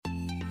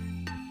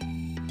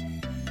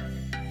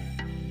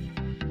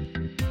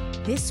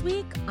This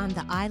week on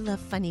the I Love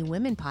Funny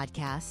Women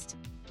podcast.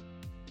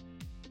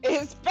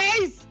 His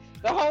face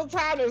the whole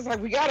time, it was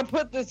like, we got to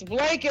put this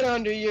blanket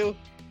under you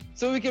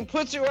so we can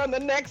put you on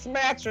the next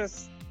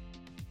mattress.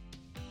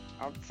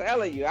 I'm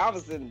telling you, I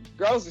was in the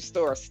grocery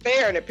store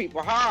staring at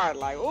people hard,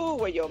 like, ooh,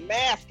 where your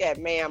mask at,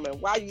 ma'am,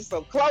 and why you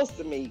so close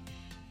to me?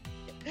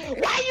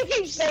 Why you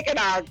keep shaking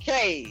our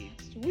cage?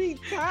 We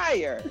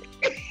tired.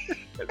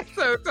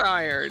 So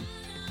tired.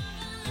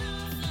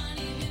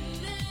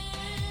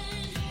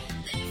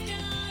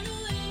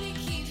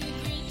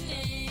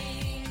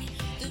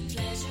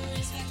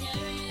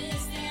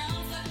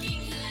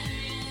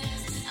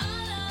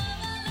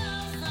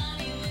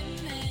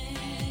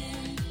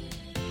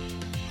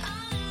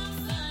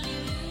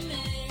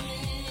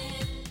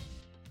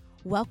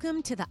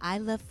 Welcome to the I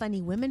Love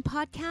Funny Women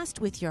podcast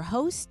with your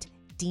host,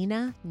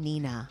 Dina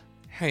Nina.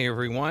 Hey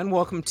everyone,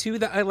 welcome to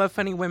the I Love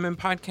Funny Women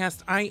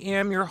podcast. I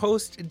am your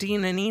host,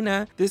 Dina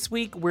Nina. This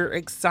week, we're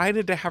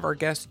excited to have our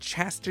guest,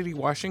 Chastity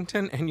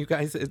Washington, and you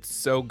guys, it's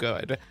so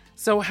good.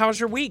 So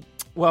how's your week?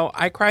 Well,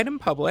 I cried in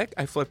public.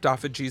 I flipped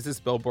off a Jesus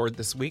billboard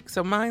this week,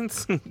 so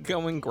mine's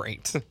going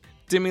great.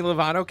 Demi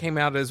Lovato came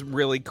out as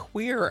really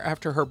queer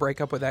after her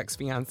breakup with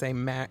ex-fiancé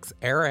Max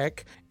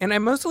Eric, and I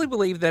mostly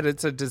believe that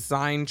it's a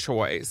design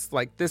choice.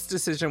 Like, this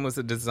decision was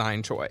a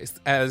design choice,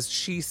 as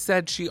she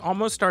said she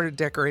almost started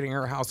decorating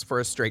her house for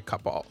a straight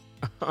couple.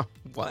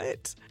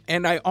 What?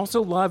 And I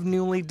also love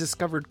newly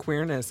discovered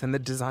queerness and the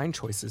design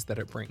choices that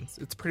it brings.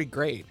 It's pretty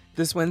great.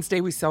 This Wednesday,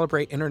 we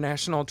celebrate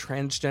International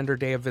Transgender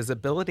Day of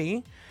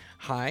Visibility.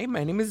 Hi,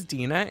 my name is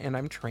Dina, and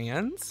I'm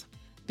trans.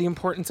 The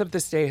importance of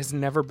this day has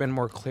never been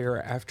more clear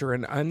after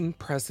an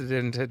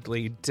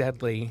unprecedentedly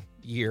deadly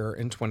year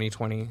in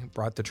 2020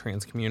 brought the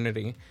trans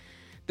community.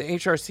 The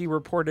HRC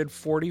reported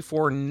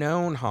 44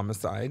 known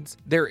homicides.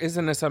 There is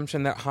an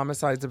assumption that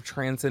homicides of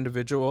trans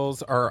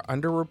individuals are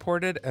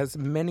underreported, as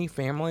many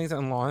families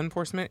and law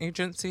enforcement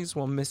agencies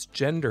will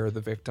misgender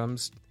the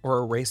victims or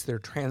erase their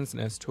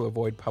transness to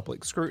avoid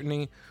public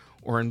scrutiny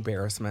or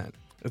embarrassment.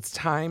 It's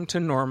time to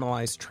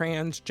normalize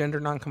trans,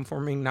 gender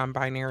nonconforming,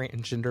 non-binary,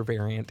 and gender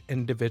variant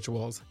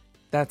individuals.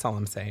 That's all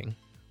I'm saying.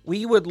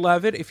 We would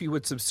love it if you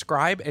would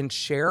subscribe and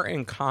share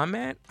and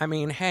comment. I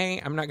mean,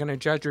 hey, I'm not going to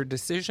judge your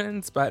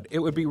decisions, but it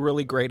would be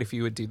really great if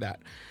you would do that.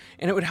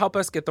 And it would help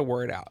us get the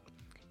word out.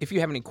 If you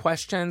have any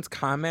questions,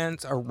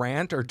 comments, a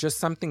rant, or just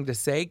something to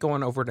say, go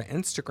on over to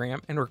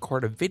Instagram and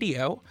record a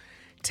video.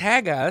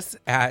 Tag us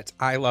at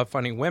I Love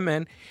Funny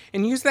Women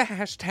and use the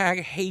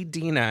hashtag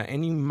HeyDina,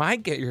 and you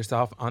might get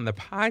yourself on the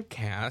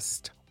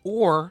podcast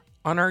or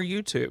on our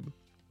YouTube.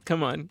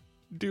 Come on,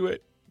 do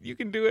it. You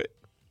can do it.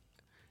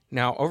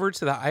 Now over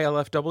to the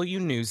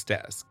ILFW news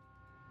desk.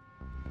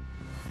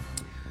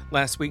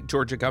 Last week,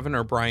 Georgia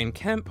Governor Brian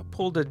Kemp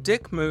pulled a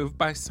dick move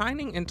by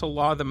signing into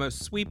law the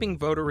most sweeping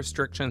voter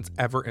restrictions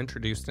ever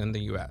introduced in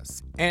the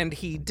U.S. And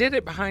he did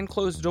it behind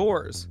closed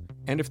doors.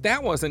 And if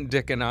that wasn't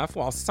dick enough,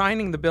 while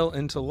signing the bill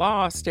into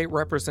law, State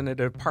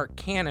Representative Park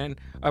Cannon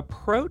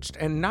approached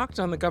and knocked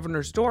on the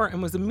governor's door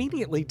and was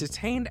immediately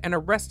detained and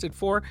arrested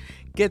for,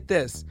 get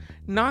this,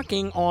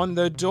 knocking on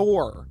the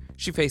door.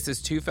 She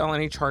faces 2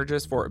 felony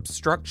charges for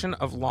obstruction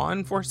of law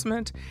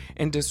enforcement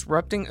and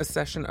disrupting a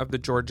session of the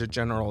Georgia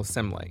General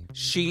Assembly.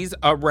 She's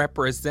a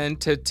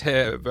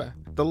representative.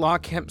 The law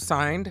Kemp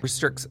signed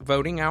restricts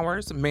voting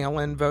hours,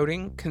 mail-in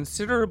voting,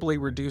 considerably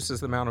reduces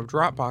the amount of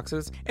drop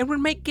boxes, and would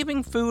make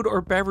giving food or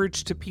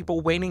beverage to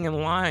people waiting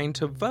in line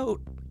to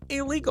vote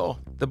illegal.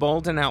 The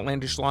bold and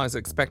outlandish law is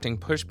expecting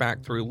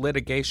pushback through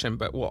litigation,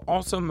 but will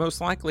also most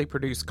likely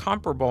produce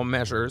comparable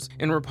measures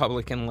in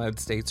Republican-led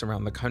states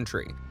around the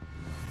country.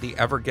 The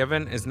Ever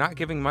Given is not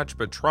giving much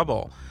but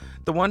trouble.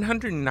 The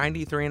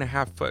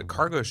 193.5-foot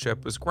cargo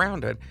ship was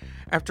grounded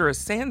after a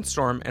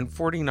sandstorm and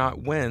 40-knot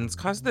winds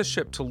caused the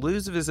ship to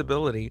lose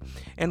visibility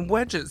and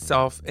wedge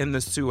itself in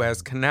the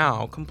Suez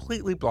Canal,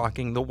 completely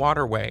blocking the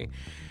waterway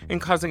and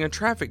causing a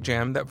traffic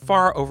jam that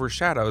far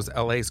overshadows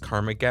LA's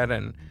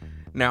Carmageddon.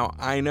 Now,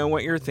 I know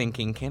what you're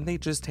thinking. Can't they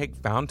just take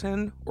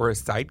Fountain or a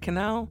side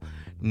canal?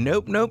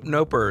 Nope,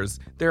 nopers.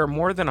 There are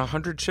more than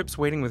 100 ships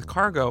waiting with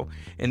cargo,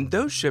 and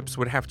those ships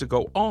would have to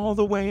go all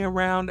the way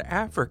around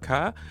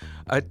Africa,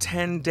 a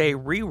 10-day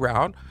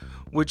reroute,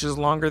 which is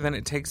longer than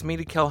it takes me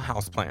to kill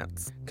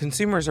houseplants.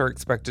 Consumers are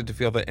expected to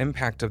feel the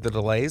impact of the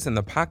delays in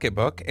the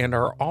pocketbook and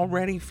are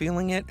already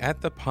feeling it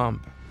at the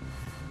pump.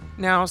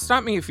 Now,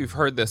 stop me if you've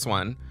heard this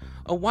one.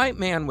 A white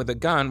man with a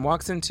gun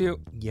walks into,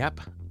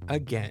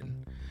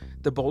 again.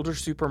 The Boulder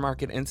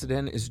supermarket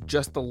incident is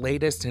just the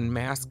latest in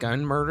mass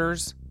gun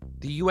murders.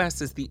 The U.S.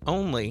 is the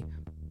only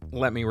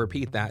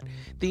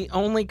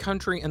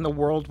country in the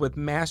world with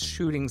mass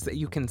shootings that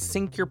you can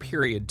sink your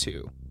period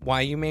to.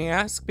 Why, you may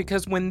ask?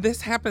 Because when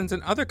this happens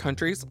in other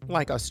countries,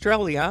 like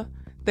Australia,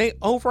 They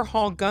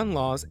overhaul gun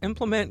laws,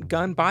 implement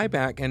gun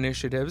buyback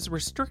initiatives,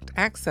 restrict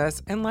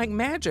access, and like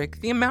magic,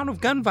 the amount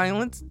of gun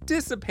violence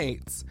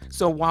dissipates.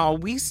 So while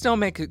we still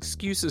make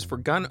excuses for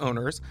gun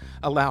owners,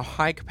 allow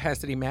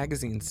high-capacity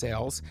magazine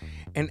sales,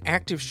 and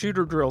active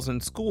shooter drills in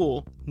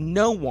school,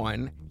 no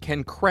one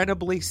can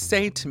credibly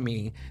say to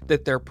me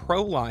that they're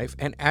pro-life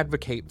and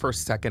advocate for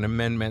Second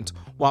Amendment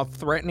while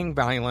threatening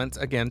violence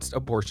against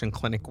abortion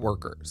clinic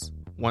workers.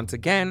 Once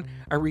again,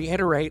 I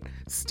reiterate,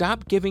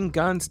 stop giving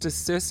guns to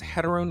cis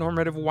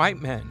heteronormative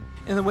white men.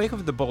 In the wake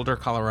of the Boulder,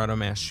 Colorado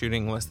mass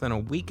shooting less than a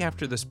week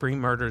after the spree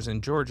murders in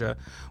Georgia,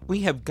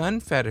 we have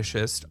gun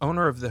fetishist,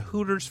 owner of the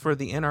Hooters for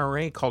the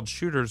NRA called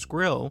Shooter's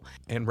Grill,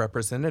 and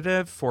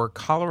representative for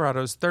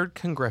Colorado's 3rd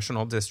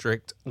Congressional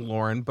District,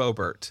 Lauren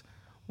Boebert.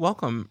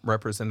 Welcome,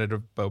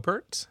 Representative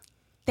Boebert.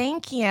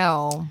 Thank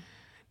you.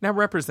 Now,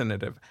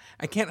 Representative,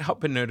 I can't help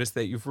but notice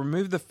that you've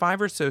removed the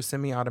 5 or so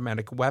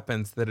semi-automatic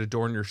weapons that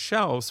adorn your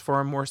shelves for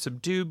a more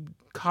subdued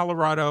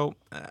Colorado,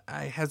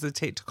 I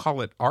hesitate to call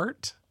it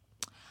art?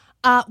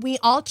 We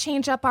all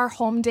change up our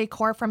home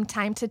decor from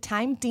time to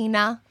time,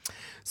 Dina.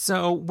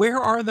 So where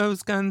are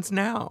those guns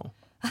now?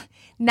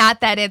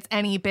 Not that it's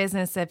any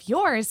business of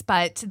yours,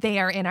 but they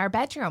are in our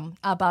bedroom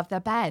above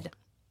the bed.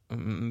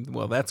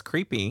 Well, that's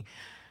creepy.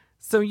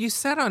 So you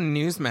said on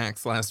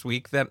Newsmax last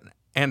week that,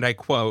 and I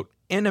quote,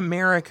 "In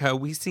America,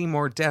 we see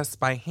more deaths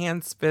by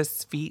hands,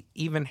 fists, feet,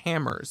 even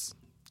hammers."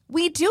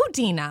 We do,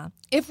 Dina.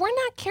 If we're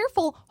not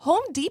careful,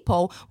 Home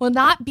Depot will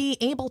not be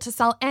able to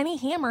sell any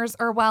hammers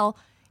or, well,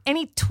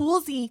 any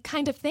toolsy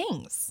kind of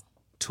things.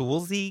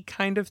 Toolsy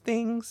kind of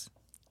things?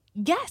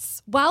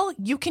 Yes. Well,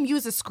 you can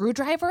use a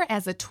screwdriver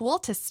as a tool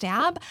to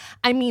stab.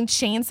 I mean,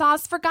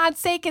 chainsaws, for God's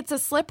sake, it's a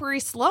slippery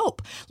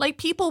slope. Like,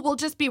 people will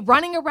just be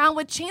running around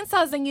with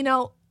chainsaws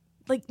and,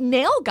 like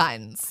nail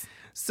guns.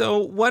 So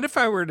what if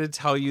I were to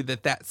tell you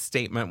that that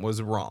statement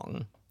was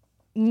wrong?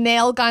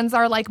 Nail guns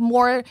are like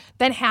more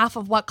than half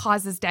of what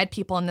causes dead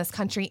people in this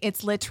country.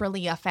 It's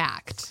literally a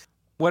fact.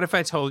 What if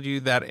I told you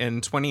that in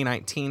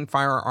 2019,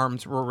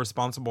 firearms were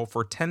responsible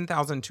for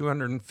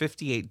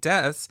 10,258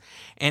 deaths,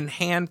 and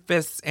hand,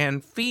 fists,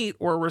 and feet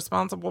were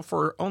responsible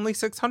for only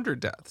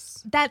 600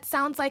 deaths? That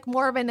sounds like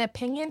more of an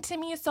opinion to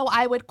me, so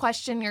I would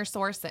question your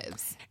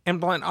sources. And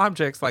blunt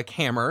objects like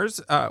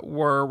hammers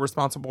were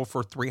responsible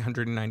for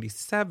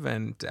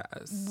 397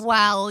 deaths.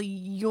 Well,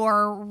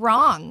 you're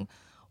wrong.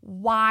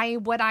 Why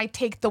would I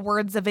take the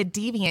words of a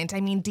deviant? I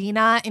mean,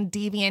 Dina and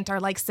deviant are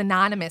like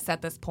synonymous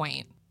at this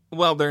point.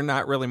 Well, they're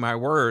not really my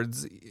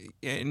words,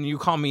 and you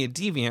call me a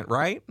deviant,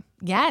 right?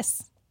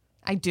 Yes,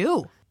 I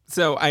do.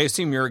 So I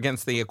assume you're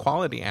against the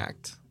Equality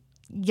Act.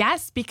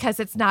 Yes, because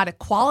it's not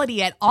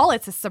equality at all.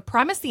 It's a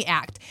supremacy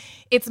act.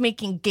 It's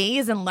making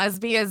gays and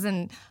lesbians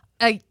and,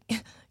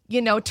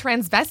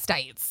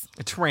 transvestites.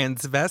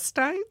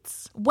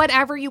 Transvestites?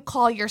 Whatever you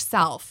call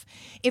yourself.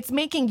 It's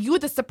making you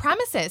the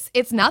supremacist.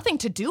 It's nothing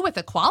to do with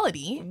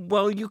equality.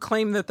 Well, you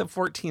claim that the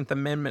 14th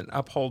Amendment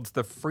upholds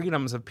the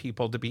freedoms of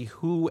people to be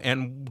who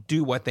and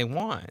do what they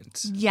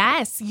want.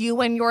 Yes, you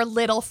and your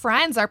little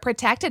friends are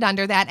protected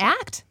under that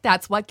act.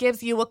 That's what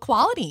gives you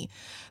equality.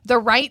 The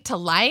right to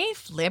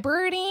life,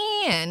 liberty,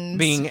 and...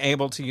 being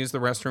able to use the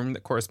restroom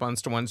that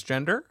corresponds to one's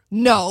gender?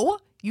 No.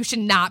 You should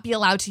not be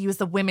allowed to use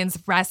the women's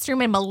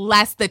restroom and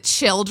molest the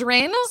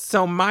children.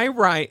 So my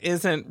right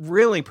isn't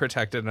really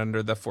protected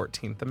under the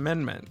 14th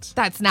Amendment.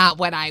 That's not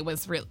what I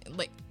was really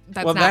like.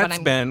 That's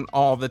been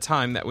all the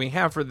time that we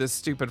have for this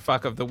stupid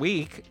fuck of the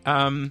week.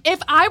 If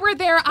I were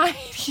there,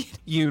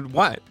 You'd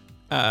what?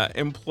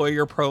 Employ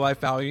your pro-life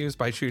values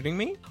by shooting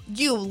me?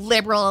 You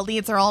liberal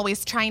elites are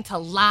always trying to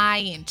lie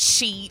and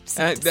cheat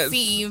and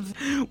deceive.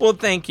 Well,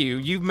 thank you.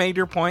 You've made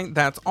your point.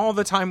 That's all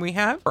the time we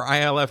have for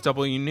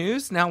ILFW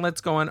News. Now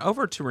let's go on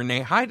over to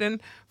Renee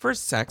Hayden for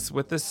Sex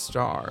with the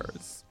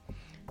Stars.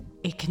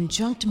 A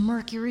conjunct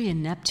Mercury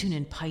and Neptune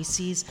in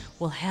Pisces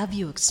will have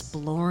you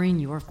exploring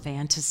your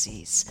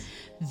fantasies.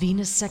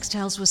 Venus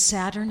sextiles with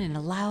Saturn and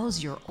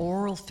allows your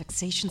oral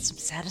fixation some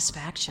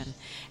satisfaction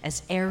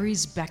as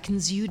Aries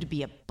beckons you to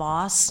be a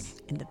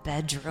boss in the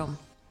bedroom.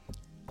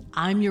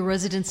 I'm your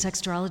resident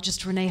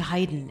sexologist, Renee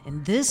Hayden,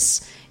 and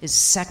this is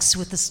Sex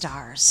with the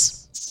Stars.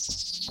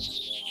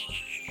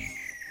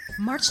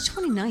 March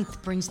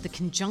 29th brings the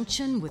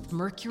conjunction with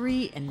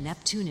Mercury and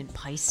Neptune in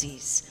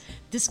Pisces.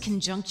 This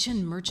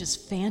conjunction merges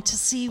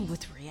fantasy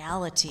with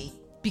reality.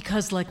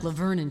 Because like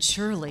Laverne and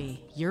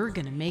Shirley, you're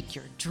gonna make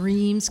your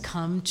dreams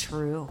come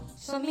true.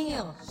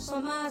 Well,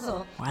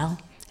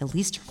 at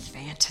least your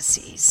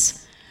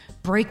fantasies.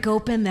 Break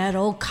open that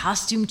old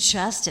costume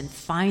chest and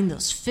find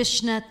those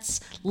fishnets,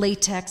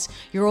 latex,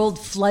 your old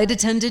flight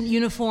attendant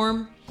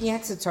uniform. The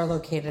exits are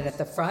located at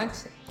the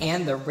front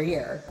and the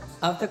rear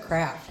of the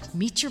craft.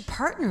 Meet your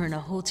partner in a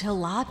hotel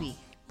lobby.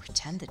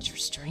 Pretend that you're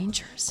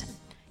strangers and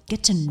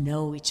get to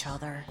know each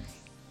other.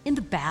 In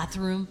the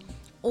bathroom,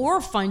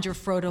 or find your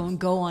Frodo and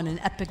go on an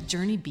epic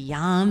journey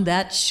beyond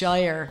that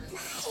Shire.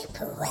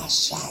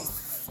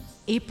 Precious.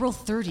 April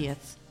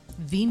 30th,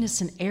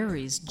 Venus in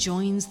Aries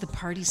joins the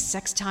party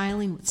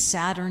sextiling with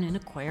Saturn in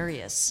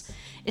Aquarius.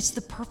 It's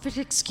the perfect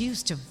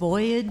excuse to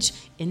voyage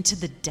into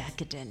the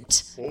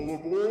decadent.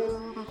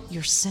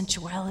 Your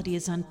sensuality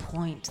is on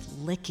point,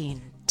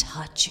 licking,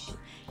 touching,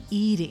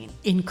 eating.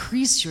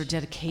 Increase your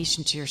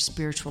dedication to your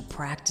spiritual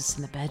practice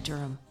in the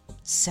bedroom.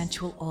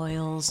 Sensual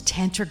oils,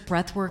 tantric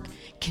breathwork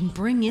can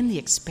bring in the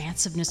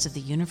expansiveness of the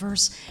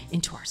universe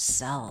into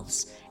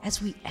ourselves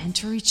as we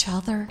enter each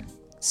other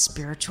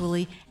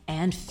spiritually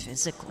and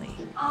physically.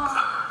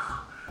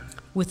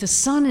 With the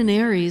sun in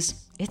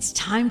Aries, it's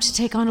time to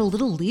take on a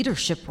little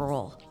leadership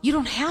role. You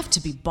don't have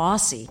to be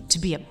bossy to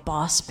be a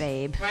boss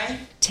babe. Right.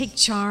 Take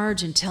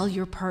charge and tell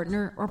your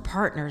partner or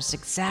partners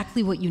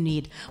exactly what you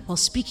need while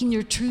speaking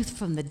your truth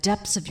from the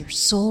depths of your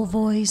soul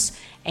voice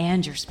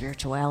and your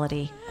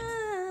spirituality.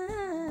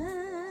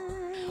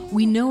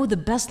 We know the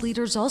best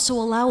leaders also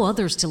allow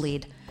others to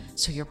lead,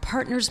 so your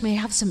partners may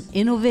have some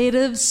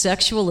innovative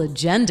sexual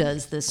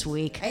agendas this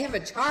week. I have a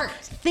chart.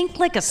 Think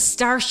like a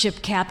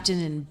starship captain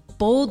and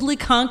boldly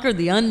conquer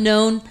the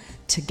unknown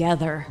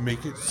together.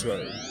 Make it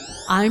so.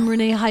 I'm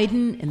Renee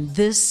Hayden, and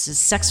this is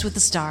Sex with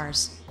the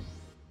Stars.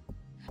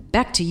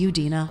 Back to you,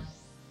 Dina.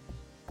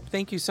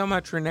 Thank you so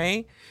much,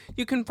 Renee.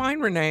 You can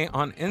find Renee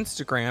on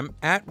Instagram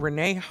at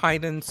Renee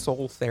Hayden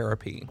Soul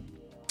Therapy.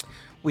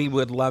 We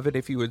would love it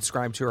if you would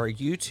subscribe to our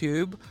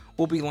YouTube.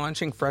 We'll be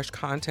launching fresh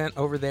content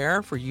over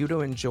there for you to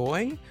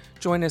enjoy.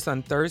 Join us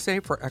on Thursday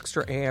for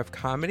Extra AF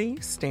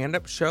Comedy,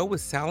 stand-up show with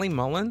Sally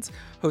Mullins,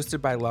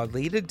 hosted by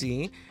Lalita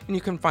D. And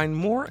you can find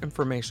more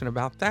information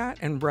about that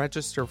and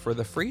register for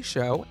the free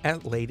show at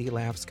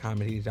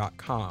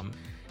ladylaughscomedy.com.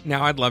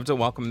 Now I'd love to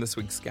welcome this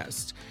week's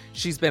guest.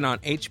 She's been on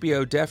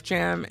HBO Def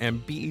Jam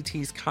and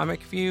BET's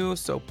Comic View,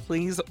 so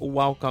please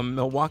welcome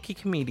Milwaukee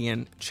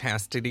comedian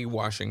Chastity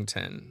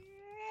Washington.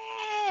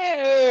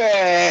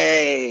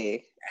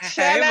 Hey,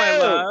 Hey, my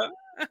love.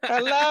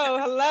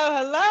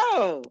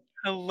 hello.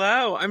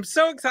 Hello. I'm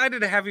so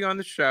excited to have you on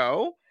the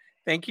show.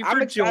 Thank you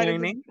for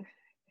joining.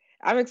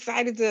 I'm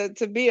excited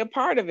to be a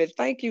part of it.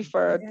 Thank you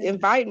for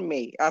inviting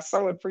me. I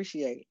so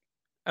appreciate it.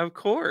 Of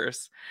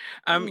course.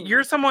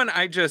 You're someone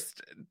I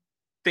just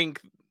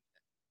think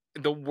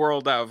the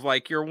world of.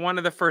 Like, you're one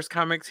of the first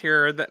comics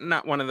here that,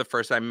 not one of the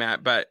first I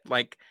met, but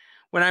like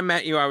when I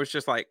met you, I was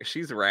just like,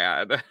 she's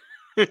rad.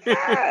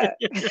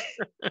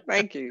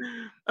 Thank you.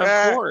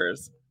 Of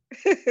course.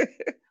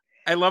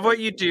 I love what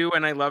you do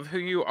and I love who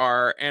you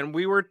are. And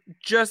we were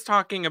just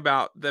talking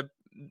about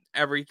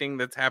everything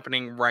that's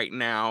happening right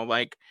now,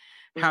 like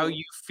how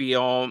you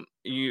feel.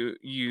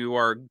 You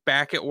are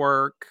back at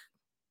work.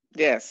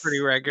 Yes. Pretty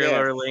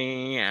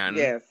regularly. Yes. And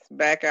yes.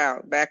 Back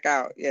out.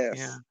 Yes.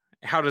 Yeah.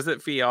 How does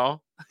it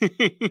feel?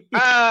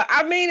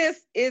 I mean,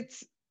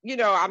 it's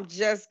I'm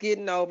just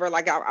getting over,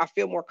 like, I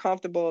feel more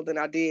comfortable than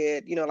I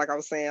did, like I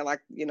was saying,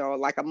 like,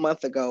 like a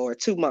month ago or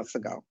 2 months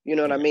ago, you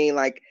know what I mean?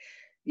 Like,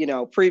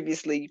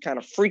 previously you kind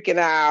of freaking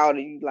out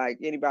and you like,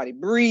 anybody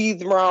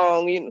breathe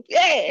wrong, oh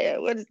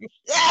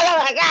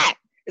my God,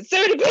 it's too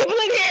many people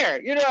in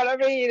here, you know what I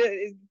mean?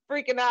 It's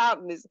freaking out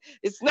and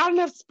it's not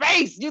enough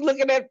space. You're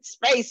looking at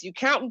space, you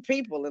counting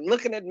people and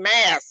looking at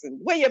masks and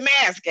where your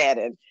mask at,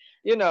 and,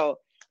 so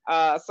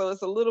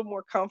it's a little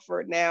more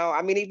comfort now.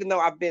 I mean, even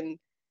though I've been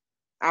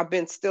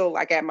still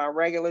like at my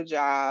regular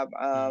job,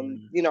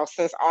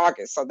 since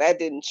August. So that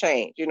didn't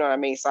change, you know what I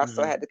mean? So I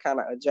still had to kind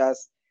of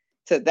adjust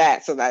to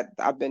that. So that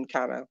I've been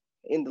kind of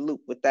in the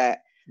loop with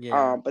that.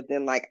 Yeah. But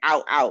then like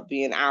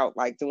being out,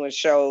 like doing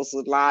shows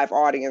with live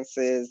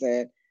audiences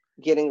and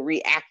getting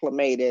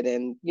reacclimated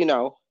and,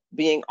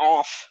 being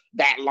off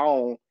that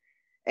long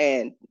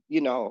and,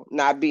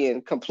 not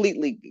being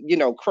completely,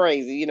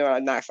 crazy, I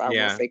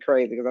won't say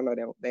crazy because I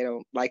know they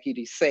don't like you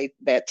to say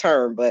that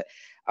term, but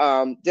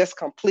just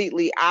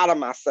completely out of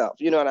myself,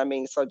 you know what I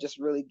mean? So just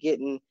really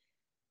getting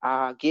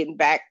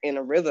back in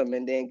a rhythm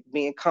and then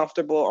being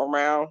comfortable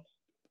around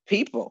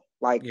people,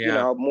 like,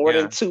 more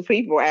than 2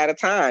 people at a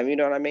time, you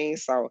know what I mean?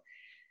 So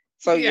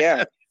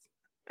yeah,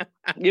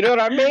 you know what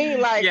I mean?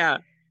 Like, yeah.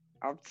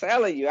 I'm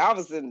telling you, I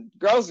was in the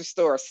grocery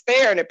store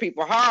staring at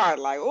people hard,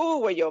 like, ooh,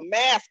 where your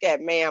mask at,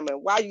 ma'am?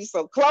 And why you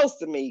so close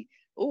to me?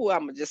 Ooh,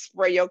 I'm gonna just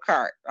spray your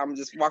cart. I'm gonna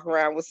just walk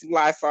around with some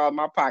Lysol in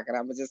my pocket.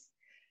 I'm gonna just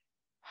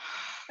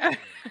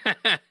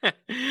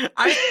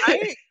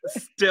I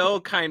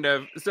still kind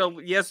of, so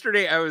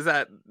yesterday I was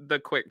at the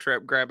Quick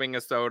Trip grabbing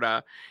a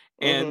soda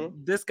and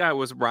this guy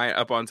was right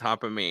up on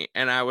top of me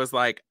and I was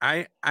like,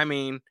 I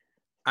mean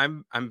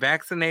I'm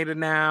vaccinated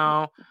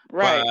now,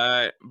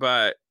 right,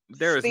 but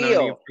there is no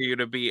need for you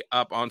to be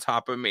up on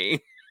top of me.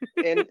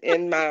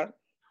 in my,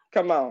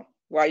 come on,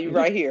 why you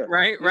right here?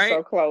 Right.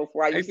 So close.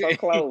 Why you so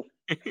close?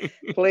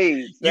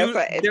 Please.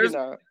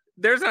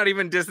 There's not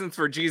even distance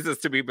for Jesus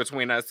to be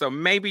between us, so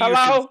maybe you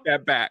Hello? should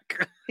step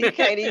back. He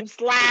can't even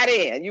slide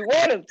in. You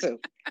want him to.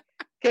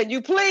 Can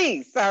you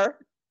please, sir?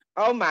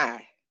 Oh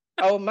my.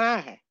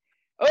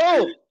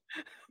 Oh,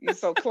 you're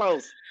so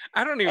close.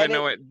 I don't even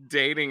know what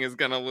dating is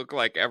going to look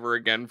like ever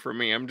again for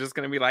me. I'm just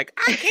going to be like,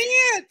 I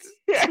can't.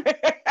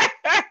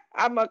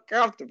 I'm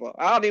uncomfortable.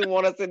 I don't even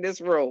want us in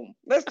this room.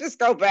 Let's just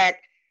go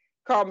back.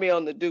 Call me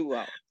on the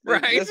duo.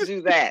 Right. Let's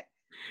do that.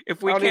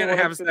 If we can't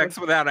have sex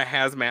without a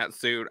hazmat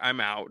suit,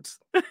 I'm out.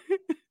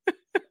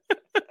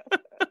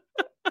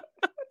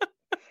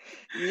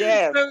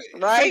 Yes,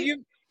 right?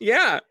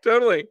 Yeah,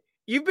 totally.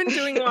 You've been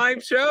doing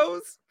live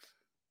shows?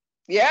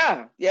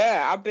 Yeah.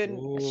 I've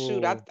been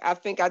shoot. I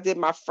think I did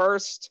my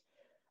first.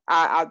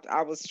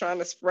 I was trying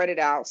to spread it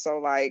out. So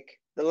like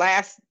the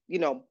last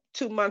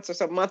 2 months or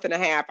so, month and a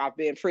half, I've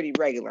been pretty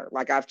regular.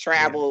 Like I've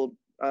traveled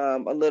a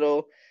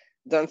little,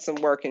 done some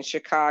work in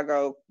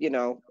Chicago,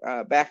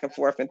 back and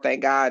forth, and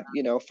thank God,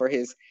 for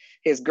his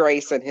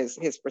grace and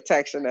his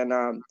protection. And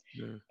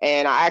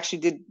I actually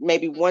did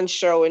maybe one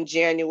show in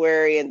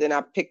January, and then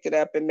I picked it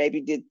up and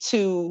maybe did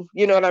two,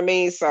 you know what I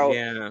mean?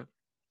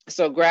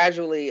 So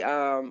gradually,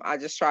 I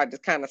just tried to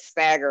kind of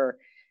stagger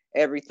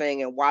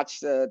everything and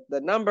watch the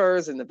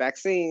numbers and the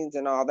vaccines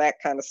and all that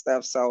kind of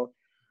stuff. So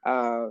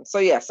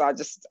yes, I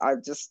just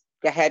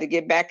had to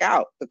get back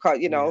out had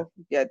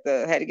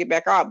to get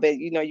back out. But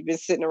you've been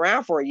sitting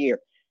around for a year,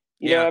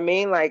 you know what I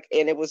mean? Like,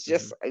 and it was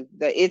just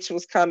the itch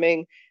was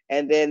coming,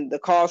 and then the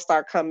calls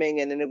start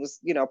coming, and then it was,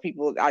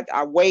 people,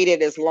 I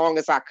waited as long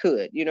as I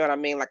could, you know what I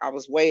mean? Like I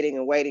was waiting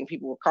and waiting.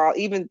 People would call,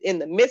 even in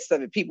the midst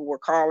of it, people were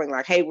calling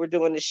like, hey, we're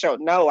doing this show.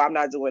 No, I'm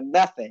not doing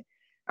nothing.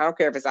 I don't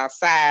care if it's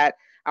outside.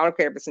 I don't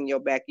care if it's in your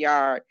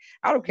backyard.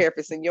 I don't care if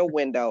it's in your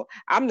window.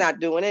 I'm not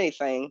doing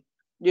anything.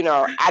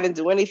 I didn't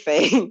do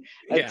anything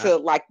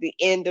until like the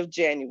end of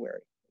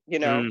January,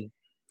 and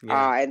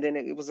then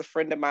it was a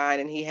friend of mine,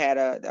 and he had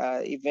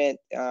a event,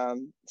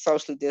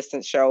 socially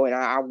distant show, and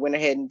I went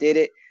ahead and did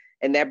it.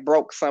 And that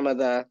broke some of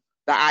the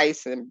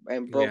ice and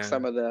broke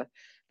some of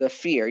the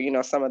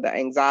fear, some of the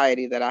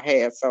anxiety that I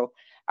had. So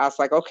I was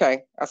like,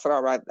 okay. I said,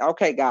 all right,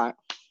 okay, God,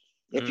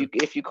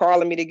 if you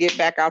calling me to get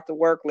back out to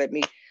work, let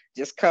me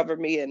just cover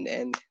me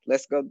and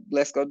let's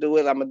go do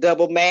it. I'm a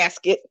double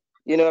mask it.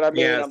 You know what I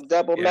mean? Yes. I'm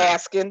double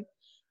masking.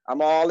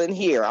 I'm all in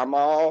here. I'm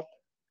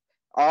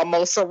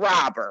almost a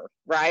robber,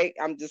 right?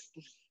 I'm just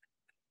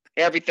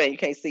everything. You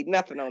can't see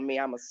nothing on me.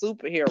 I'm a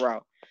superhero.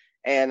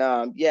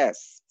 And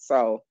yes,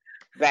 so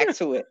back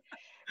to it.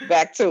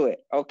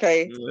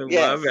 Okay.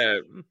 Love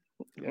it.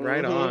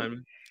 Right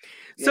on.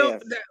 So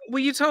will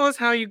you tell us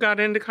how you got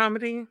into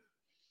comedy?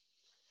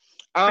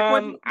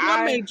 What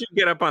made you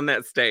get up on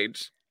that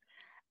stage?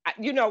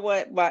 You know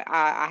what? But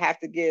I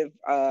have to give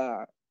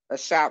a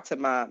shout to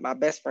my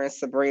best friend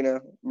Sabrina,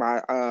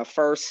 my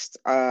first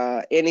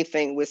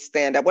anything with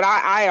stand-up. But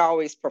I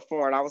always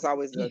performed. I was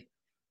always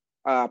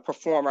a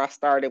performer. I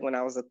started when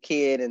I was a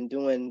kid and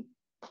doing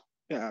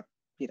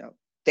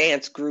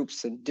dance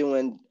groups and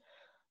doing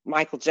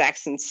Michael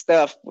Jackson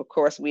stuff. Of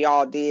course, we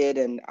all did,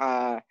 and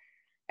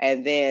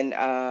then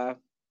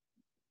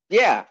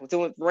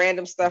doing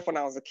random stuff when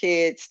I was a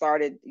kid.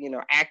 Started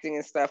acting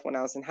and stuff when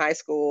I was in high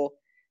school,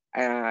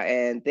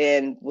 and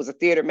then was a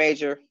theater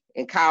major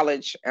in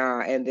college,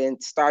 and then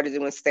started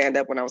doing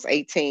stand-up when I was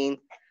 18.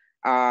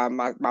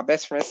 My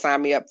best friend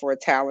signed me up for a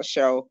talent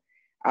show,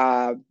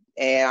 and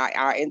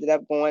I ended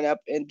up going up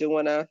and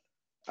doing a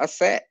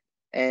set,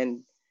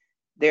 and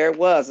there it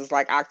was. It's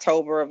like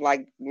October of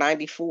like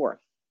 94.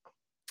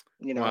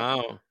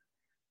 Wow.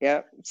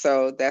 Yeah.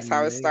 So that's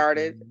how it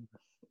started.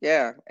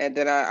 Yeah. And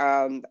then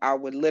I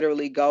would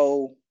literally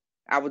go.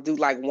 I would do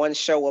like one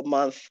show a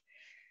month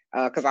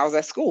because I was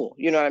at school.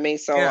 You know what I mean?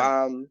 So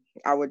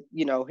I would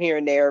here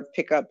and there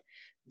pick up,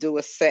 do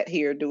a set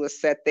here, do a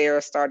set there.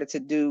 Started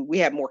to do. We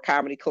had more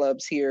comedy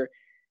clubs here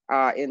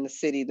in the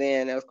city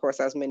then. And of course,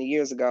 that was many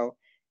years ago.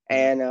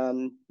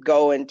 And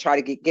go and try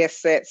to get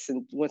guest sets,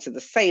 and went to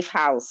the Safe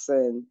House,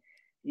 and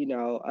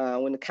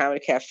when the Comedy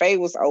Cafe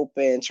was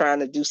open, trying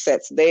to do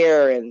sets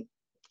there, and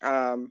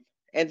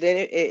then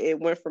it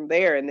went from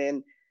there. And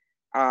then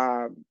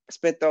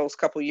spent those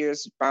couple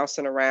years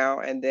bouncing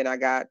around, and then I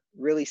got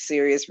really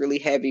serious, really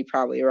heavy,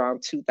 probably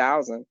around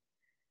 2000.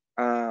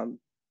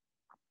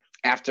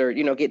 After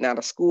getting out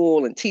of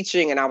school and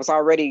teaching, and I was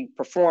already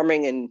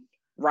performing and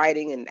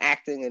writing and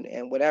acting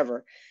and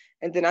whatever.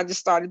 And then I just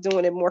started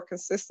doing it more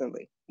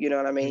consistently. You know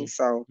what I mean?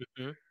 So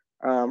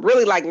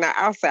really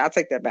I'll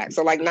take that back.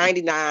 So like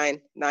 99,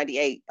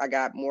 98, I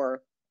got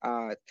more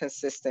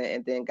consistent,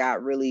 and then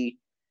got really,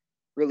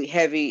 really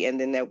heavy. And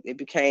then it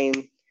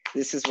became,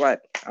 this is what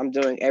I'm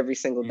doing every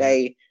single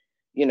day,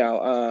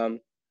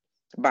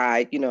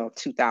 by,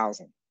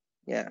 2000.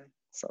 Yeah.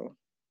 So.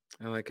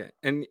 I like it.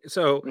 And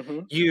so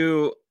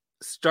you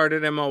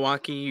started in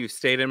Milwaukee, you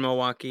stayed in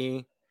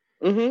Milwaukee.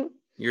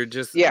 You're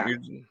just,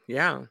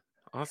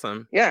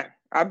 awesome. Yeah.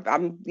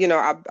 I'm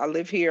I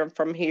live here. I'm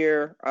from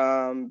here.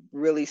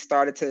 Really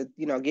started to,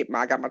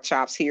 I got my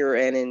chops here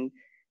and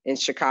in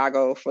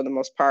Chicago for the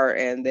most part.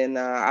 And then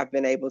I've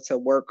been able to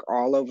work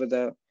all over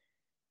the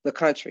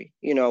country,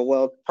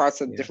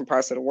 different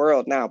parts of the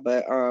world now,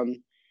 but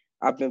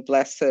I've been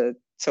blessed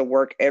to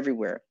work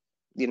everywhere,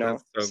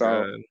 That's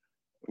so good.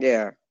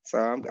 Yeah. So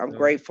I'm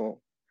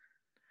grateful.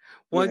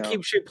 What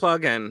keeps you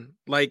plugging?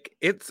 Like,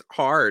 it's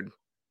hard.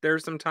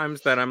 There's some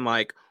times that I'm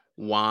like,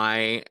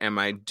 why am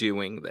I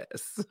doing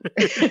this?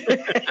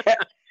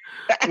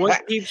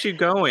 What keeps you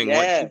going? What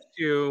Yes. keeps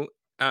you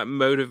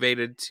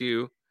motivated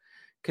to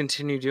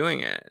continue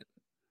doing it?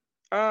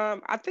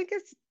 I think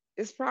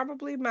it's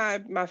probably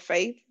my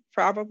faith,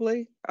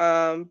 probably,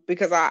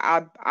 because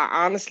I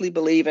honestly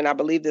believe, and I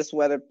believe this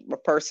whether a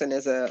person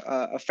is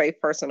a faith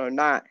person or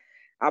not.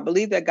 I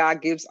believe that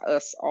God gives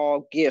us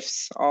all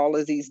gifts, all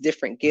of these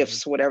different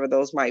gifts, whatever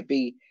those might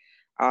be,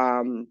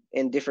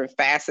 in different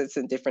facets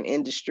and different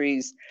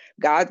industries.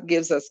 God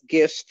gives us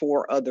gifts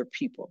for other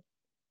people.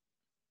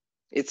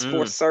 It's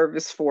for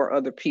service for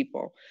other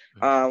people.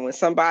 When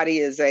somebody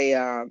is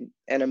an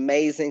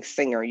amazing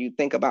singer, you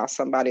think about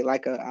somebody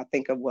like I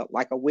think of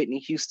like a Whitney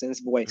Houston's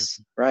voice,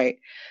 right?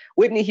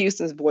 Whitney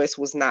Houston's voice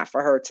was not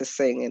for her to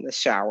sing in the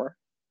shower.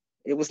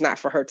 It was not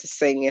for her to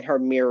sing in her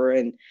mirror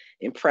and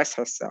impress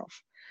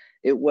herself.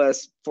 It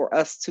was for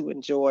us to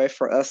enjoy,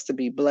 for us to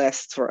be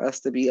blessed, for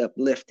us to be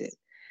uplifted,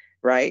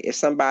 right? If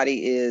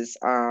somebody is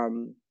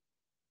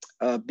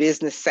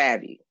business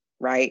savvy,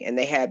 right, and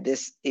they have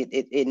this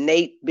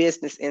innate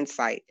business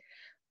insight,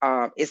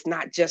 it's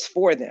not just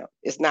for them.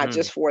 It's not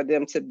just for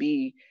them to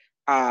be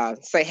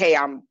say, "Hey,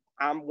 I'm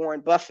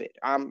Warren Buffett.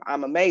 I'm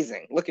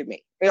amazing. Look at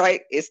me."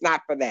 Right? It's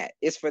not for that.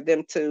 It's for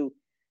them to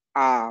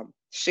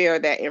share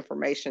that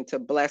information to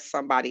bless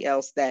somebody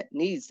else that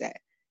needs that.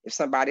 If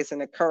somebody's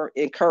an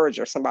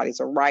encourager, somebody's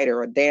a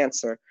writer, a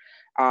dancer,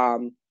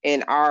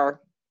 in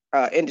our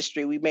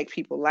industry, we make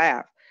people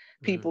laugh.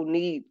 People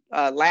need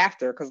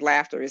laughter because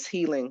laughter is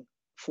healing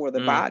for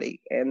the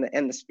body and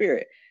the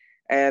spirit,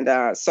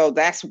 and so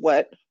that's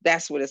what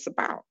it's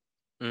about.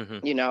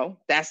 You know,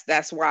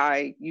 that's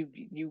why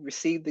you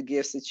receive the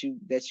gifts that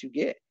you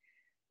get,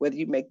 whether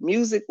you make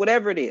music,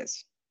 whatever it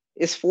is,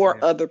 it's for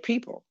other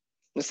people.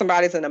 If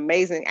somebody's an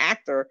amazing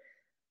actor,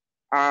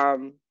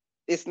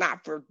 it's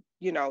not for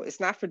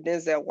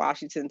Denzel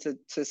Washington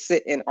to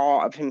sit in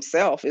awe of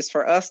himself. It's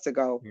for us to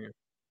go,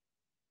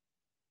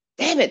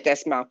 damn it,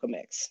 that's Malcolm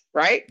X,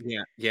 right?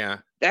 Yeah.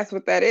 That's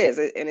what that is.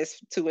 And it's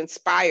to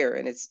inspire,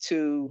 and it's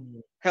to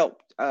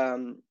help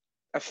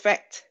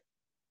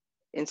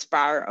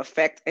inspire,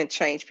 affect, and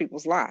change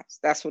people's lives.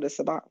 That's what it's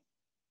about.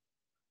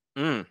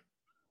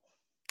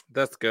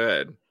 That's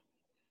good.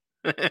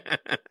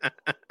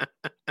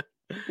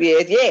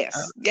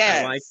 Yes.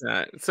 I like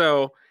that.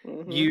 So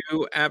you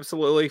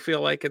absolutely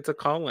feel like it's a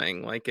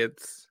calling, like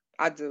it's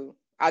I do.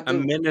 a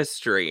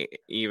ministry,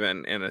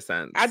 even in a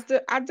sense. I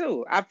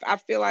do. I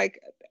feel like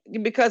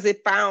because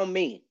it found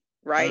me,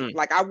 right?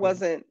 Like I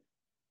wasn't,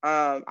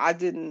 I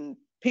didn't,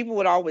 people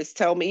would always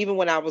tell me, even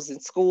when I was in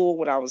school,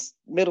 when I was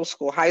middle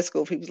school, high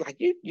school, people was like,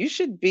 you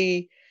should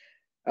be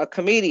a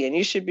comedian.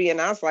 You should be.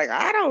 And I was like,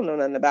 I don't know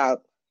nothing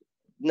about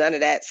none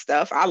of that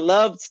stuff. I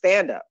loved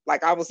stand-up.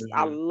 Like I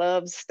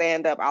loved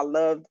stand-up. I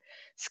loved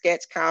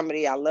sketch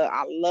comedy. I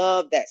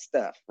love that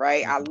stuff,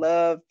 right? I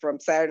love from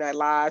Saturday Night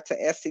Live to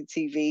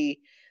SCTV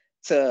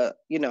to,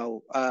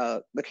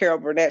 the Carol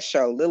Burnett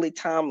Show, Lily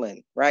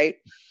Tomlin, right?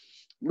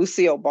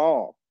 Lucille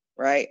Ball,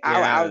 right?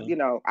 I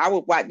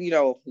would watch,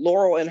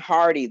 Laurel and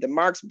Hardy, the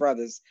Marx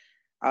Brothers,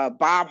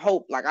 Bob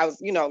Hope. Like I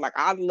was, like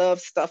I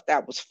love stuff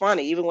that was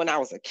funny. Even when I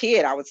was a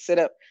kid, I would sit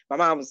up. My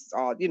mom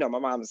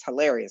was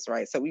hilarious,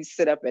 right? So we'd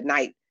sit up at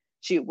night.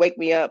 She would wake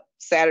me up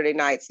Saturday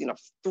nights,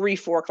 3,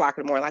 4 o'clock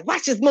in the morning, like,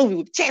 watch this movie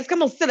with Chance.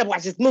 Come on, sit up,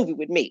 watch this movie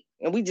with me.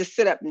 And we just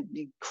sit up and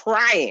be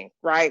crying,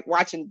 right?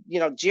 Watching,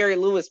 Jerry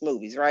Lewis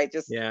movies, right?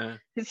 Just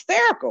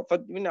hysterical.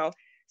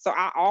 So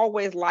I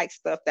always liked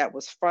stuff that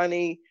was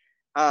funny,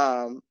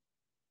 and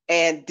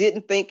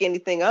didn't think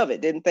anything of it.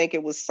 Didn't think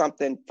it was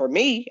something for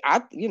me.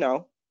 I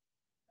didn't.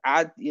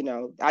 I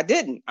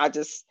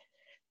just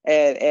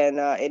and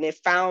it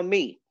found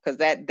me because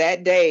that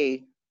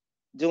day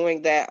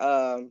doing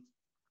that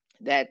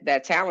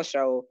talent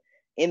show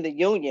in the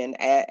Union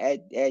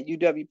at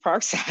UW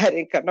Parkside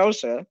in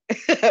Kenosha,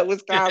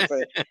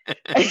 Wisconsin.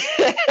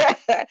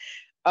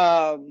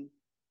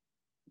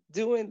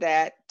 Doing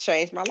that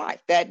changed my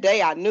life. That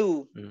day I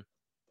knew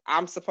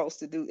I'm supposed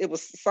to do. It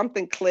was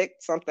something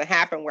clicked, something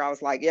happened where I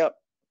was like, yep,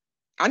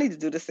 I need to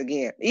do this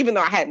again. Even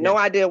though I had no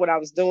idea what I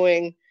was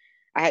doing.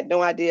 I had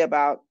no idea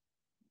about,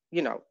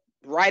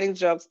 writing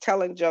jokes,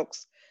 telling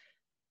jokes.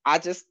 I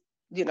just,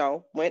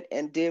 went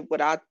and did what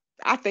I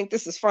think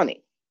this is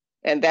funny.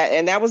 And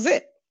that was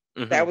it.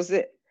 That was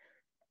it.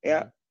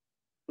 Yeah.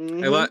 I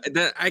love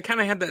that. I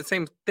kind of had that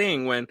same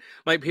thing when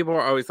like people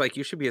are always like,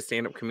 you should be a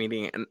stand-up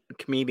comedian.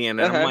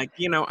 And I'm like,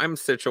 I'm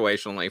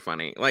situationally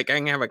funny. Like I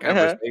can have a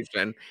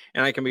conversation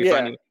and I can be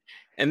funny.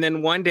 And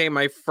then one day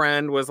my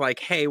friend was like,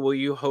 hey, will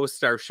you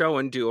host our show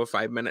and do a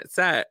 5-minute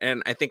set?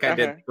 And I think I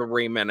did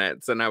 3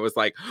 minutes. And I was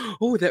like,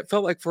 oh, that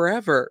felt like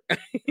forever.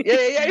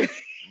 Yeah.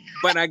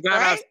 But I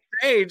got off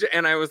stage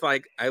and I was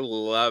like, I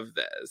love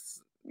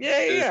this.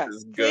 This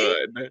is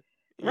good.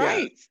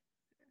 Right.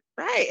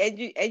 Right. And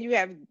you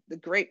have the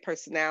great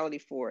personality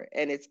for it.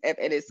 And it's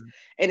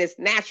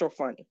natural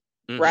funny.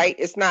 Right.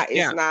 It's not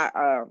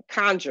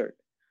conjured.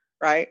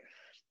 Right.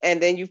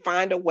 And then you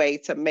find a way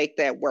to make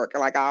that work.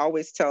 Like I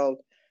always tell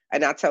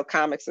and I tell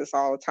comics this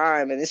all the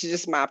time, and this is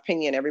just my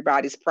opinion.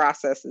 Everybody's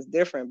process is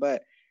different,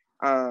 but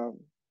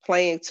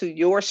playing to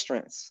your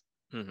strengths,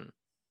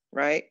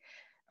 right?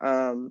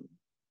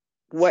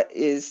 What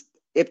is,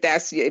 if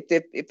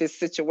it's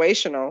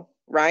situational,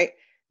 right?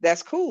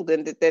 That's cool.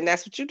 Then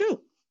that's what you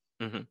do.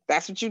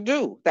 That's what you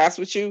do. That's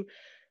what you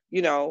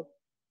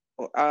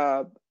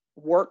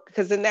work,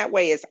 because in that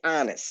way it's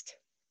honest,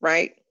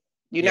 right?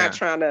 You're not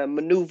trying to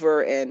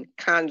maneuver and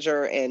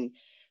conjure and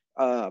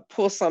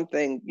pull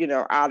something,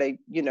 out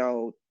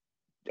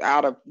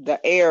of the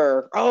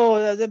air.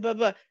 Oh, blah, blah,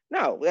 blah.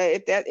 No,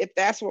 if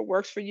that's what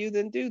works for you,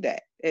 then do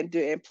that and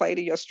play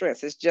to your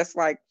strengths. It's just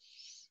like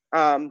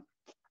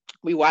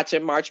we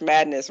watching March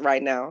Madness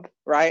right now,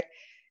 right?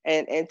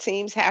 And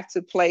teams have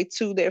to play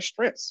to their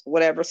strengths,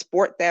 whatever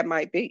sport that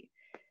might be.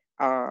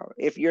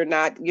 If you're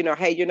not,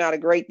 hey, you're not a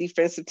great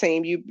defensive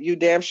team, you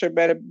damn sure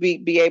better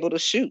be able to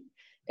shoot.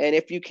 And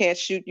if you can't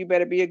shoot, you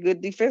better be a good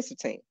defensive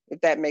team,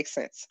 if that makes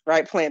sense,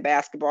 right? Playing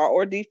basketball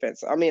or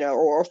defense,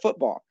 or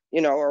football,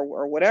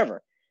 or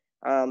whatever.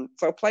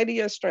 So play to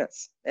your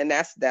strengths, and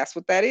that's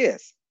what that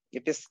is.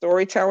 If it's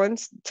storytelling,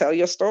 tell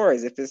your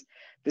stories. If it's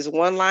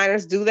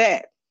one-liners, do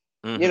that.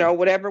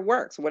 Whatever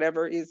works,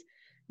 whatever is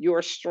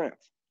your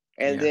strength,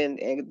 and then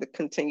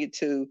continue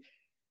to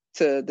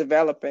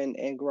develop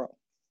and grow.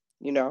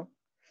 I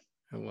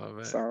love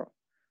it.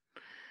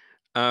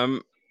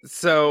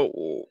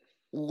 So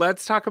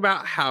let's talk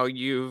about how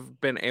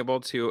you've been able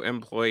to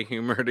employ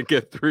humor to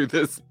get through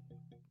this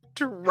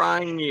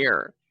trying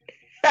year.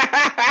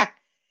 Because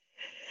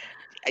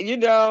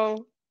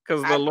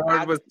the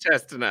Lord was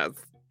testing us.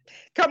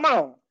 Come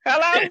on.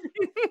 Hello?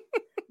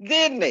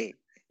 Didn't he?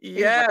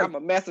 Yeah. Like, I'm a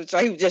messenger.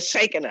 He was just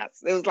shaking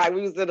us. It was like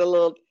we was in a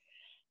little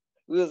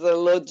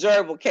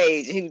gerbil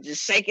cage. He was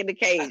just shaking the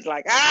cage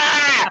like, look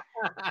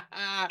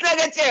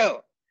at you.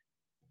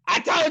 I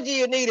told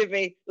you needed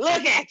me.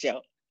 Look at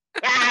you.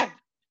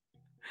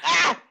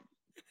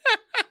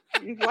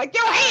 He's like,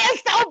 your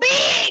hand's so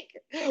big.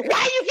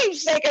 Why you keep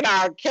shaking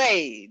our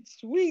cage?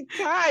 We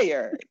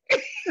tired.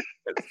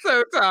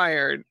 So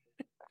tired.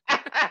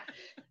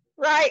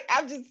 Right?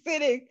 I'm just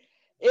sitting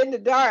in the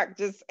dark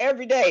just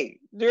every day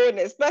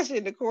especially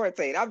in the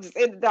quarantine. I'm just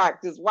in the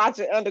dark, just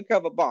watching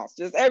Undercover Boss,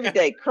 just every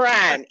day,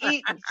 crying,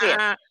 eating shit,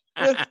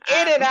 just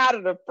in and out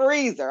of the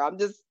freezer. I'm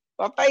just,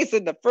 my face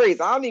in the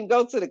freezer. I don't even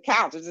go to the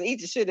couch. I just eat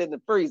the shit in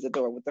the freezer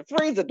door with the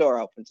freezer door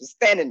open, just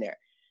standing there.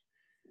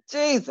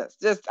 Jesus,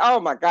 just, oh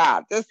my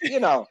God, just,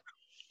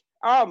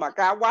 oh my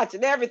God,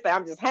 watching everything.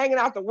 I'm just hanging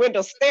out the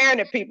window, staring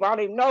at people. I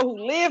don't even know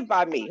who live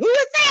by me. Who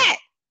is that?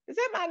 Is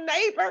that my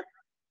neighbor?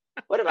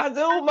 What am I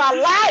doing with my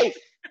life?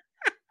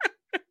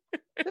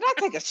 Did I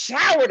take a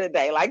shower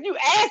today? Like, you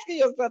asking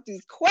yourself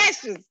these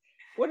questions.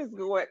 What is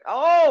going on?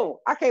 Oh,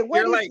 I can't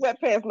wear these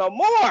sweatpants no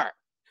more.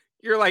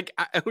 You're like,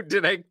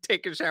 did I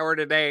take a shower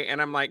today?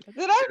 And I'm like,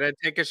 did I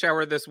take a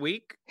shower this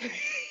week?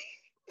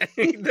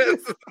 It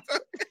gets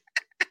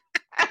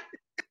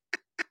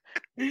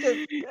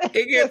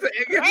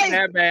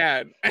that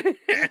bad.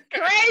 It's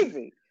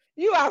crazy.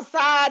 You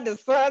outside, the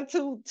sun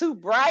too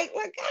bright.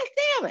 Like, God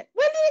damn it.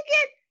 When did it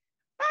get?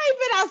 I ain't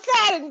been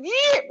outside in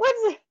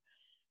years.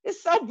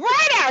 It's so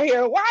bright out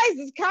here. Why is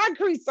this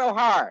concrete so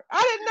hard?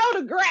 I didn't know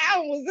the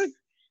ground was this.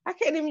 I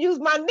can't even use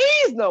my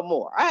knees no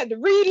more. I had to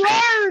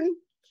relearn.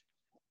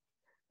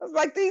 I was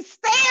like, these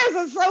stairs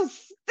are so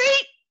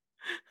steep.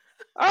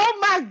 Oh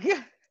my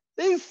God.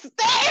 These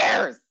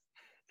stairs.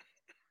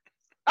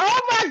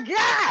 Oh my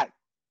God.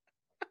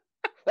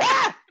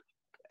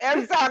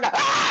 Every time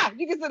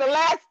you get to the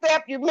last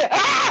step, you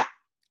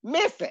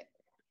miss it.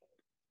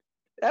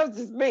 That was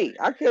just me.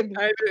 I couldn't.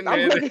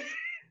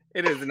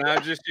 It is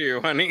not just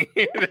you, honey.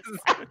 It is.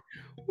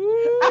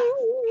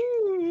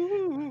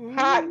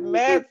 Hot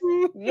mess.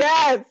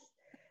 Yes.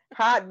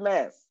 Hot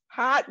mess.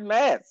 Hot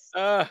mess.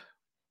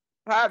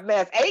 Hot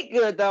mess. Ain't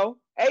good though.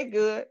 Ain't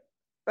good.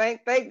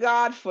 Thank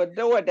God for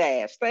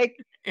DoorDash. Thank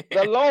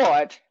the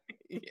Lord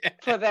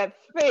for that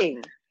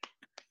thing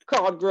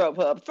called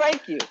Grubhub.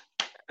 Thank you.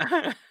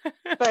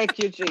 Thank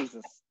you,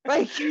 Jesus.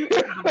 Thank you.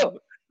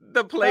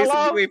 The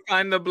places we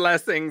find the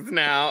blessings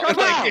now. Come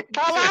on.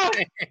 Hello.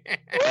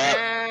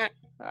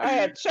 I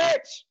had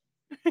church.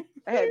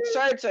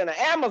 And an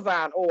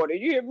Amazon order.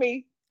 You hear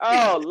me?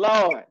 Oh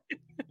Lord.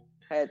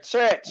 I had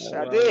church.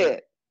 I did.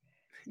 It.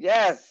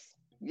 Yes.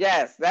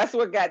 That's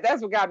what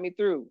got me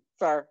through,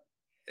 sir.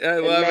 I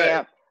love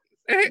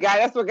it. God,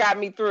 that's what got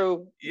me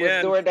through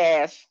with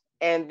DoorDash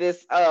and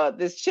this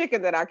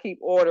chicken that I keep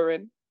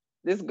ordering.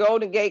 This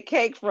Golden Gate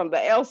cake from the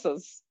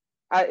Elsas.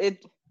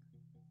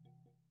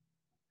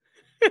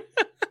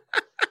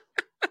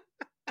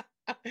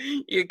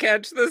 You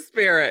catch the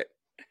spirit.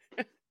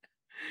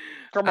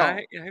 Come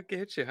on. I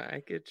get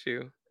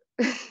you.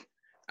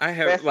 I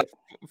have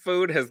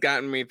food has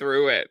gotten me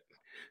through it.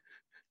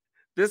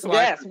 This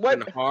life has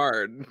been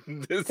hard.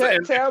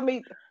 Tell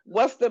me,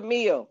 what's the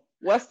meal?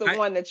 What's the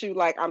one that you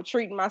like? I'm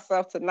treating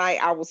myself tonight.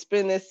 I will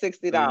spend this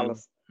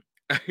 $60.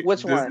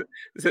 Which one?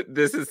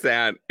 This is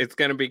sad. It's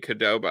gonna be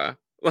Qdoba.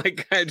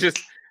 Like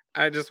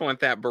I just want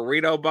that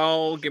burrito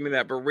bowl. Give me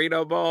that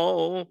burrito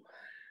bowl.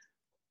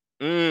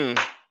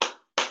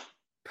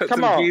 Put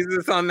Come some on.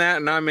 Jesus on that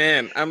and I'm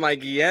in. I'm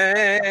like,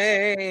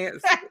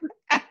 yes.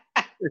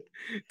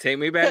 Take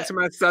me back to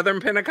my Southern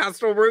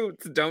Pentecostal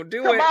roots. Don't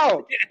do Come it.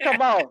 on.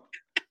 Come on.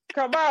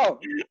 Come on.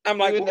 I'm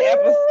like, You in the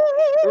episode,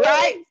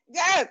 right?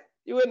 Yes.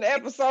 You in the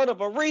episode of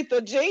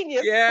Aretha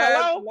Genius. yes,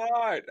 Hello?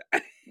 Lord.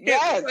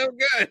 Yes. It's so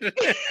good.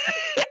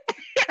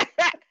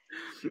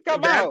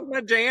 Come That's on.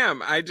 my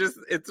jam.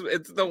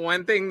 It's the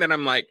one thing that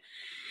I'm like,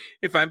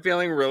 if I'm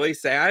feeling really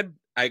sad,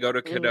 I go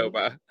to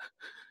Qdoba.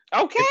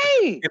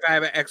 Okay. If I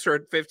have an extra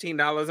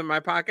 $15 in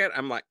my pocket,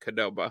 I'm like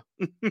Qdoba.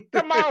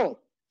 Come on.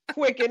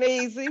 Quick and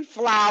easy.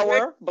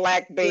 Flour,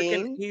 black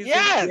bean.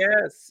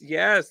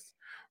 Yes.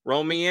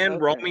 Roll me in,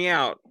 roll Okay. me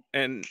out.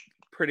 And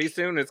pretty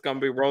soon it's gonna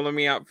be rolling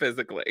me out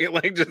physically.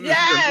 Like just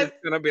Yes. it's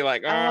gonna be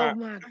like, Oh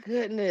my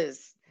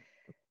goodness.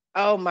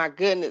 Oh my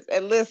goodness.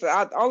 And listen,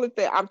 the only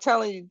thing I'm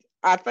telling you,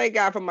 I thank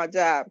God for my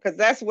job because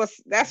that's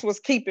what's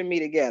keeping me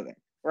together,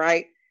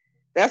 right?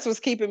 That's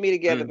what's keeping me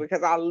together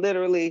because I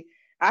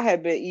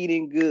have been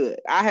eating good.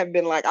 I have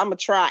been like, I'm gonna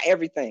try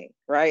everything,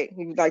 right?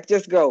 He was like,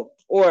 just go,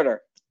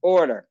 order.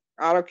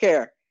 I don't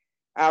care.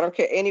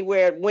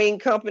 Anywhere, wing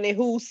company,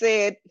 who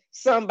said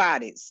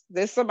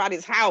there's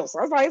somebody's house.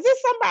 I was like, is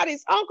this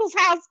somebody's uncle's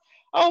house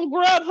on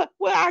Grubhub?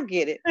 Well, I'll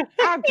get it.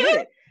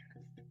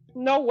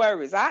 No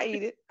worries. I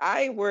eat it.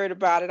 I ain't worried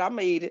about it. I'm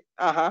gonna eat it.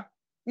 So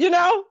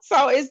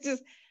it's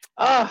just,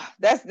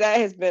 that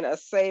has been a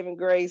saving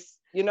grace,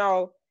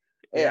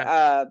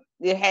 Yeah.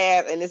 It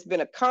has, and it's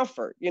been a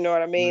comfort, you know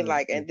what I mean?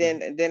 Like, and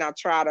then I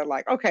try to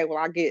like, okay, well,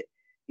 I get,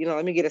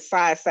 let me get a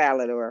side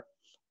salad or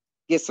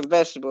get some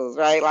vegetables,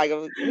 right? Like,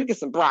 let me get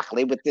some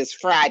broccoli with this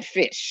fried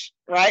fish,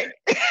 right?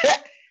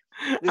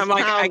 This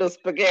pound of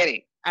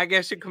spaghetti. I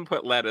guess you can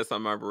put lettuce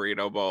on my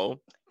burrito bowl.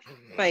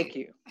 Thank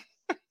you.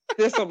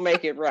 This will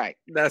make it right.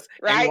 That's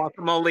right. And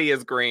guacamole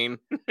is green.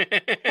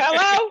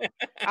 Hello?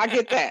 I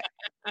get that.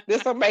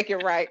 This will make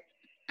it right.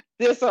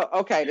 This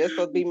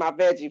will be my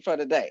veggie for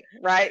the day,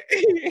 right?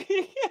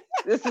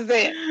 This is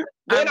it.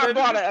 Then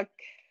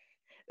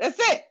that's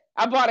it.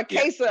 I bought a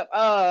case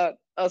of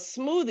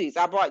smoothies.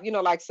 I bought,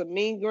 like some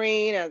mean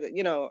green and,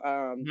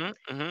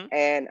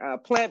 and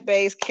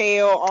plant-based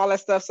kale, all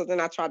that stuff. So then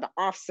I tried to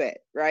offset,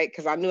 right?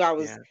 Because I knew I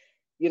was,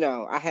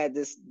 I had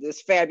this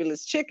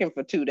fabulous chicken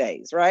for 2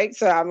 days, right?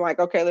 So I'm like,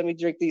 okay, let me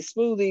drink these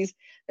smoothies.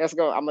 I'm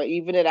going to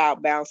even it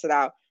out, balance it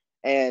out.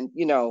 And,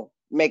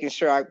 making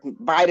sure I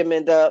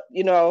vitamined up,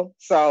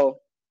 so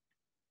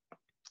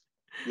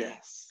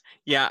yes.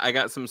 Yeah, I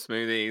got some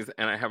smoothies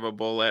and I have a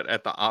bullet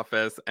at the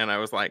office and I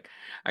was like,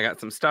 I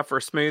got some stuff for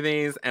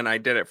smoothies and I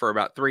did it for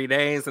about 3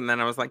 days and then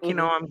I was like,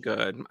 I'm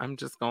good. I'm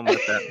just going to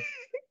let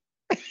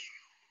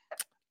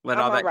that,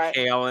 all that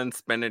kale and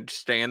spinach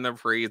stay in the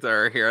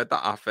freezer here at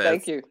the office.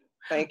 Thank you.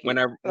 When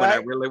I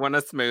really want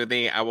a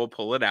smoothie, I will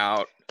pull it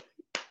out.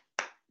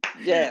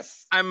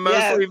 Yes. I'm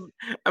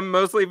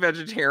mostly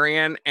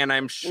vegetarian and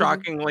I'm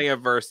shockingly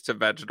averse to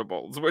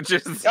vegetables, which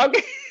is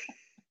okay.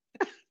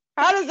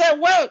 How does that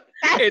work?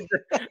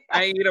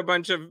 I eat a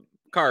bunch of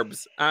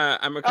carbs.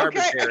 I'm a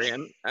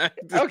carbitarian.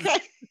 Okay.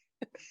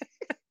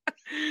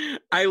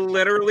 I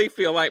literally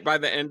feel like by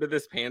the end of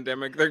this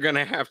pandemic, they're going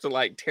to have to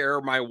like tear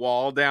my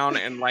wall down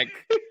and like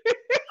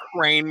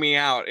crane me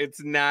out.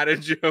 It's not a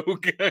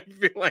joke. I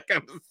feel like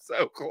I'm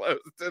so close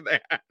to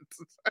that.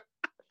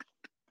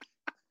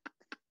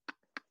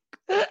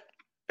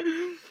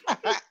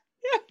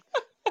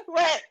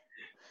 What?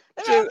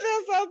 And I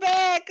feel so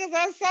bad because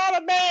I saw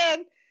the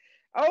man.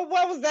 Oh,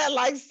 what was that?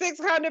 Like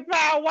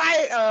 600-pound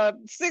white,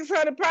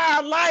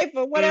 600-pound life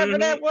or whatever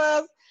that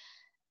was.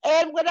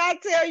 And when I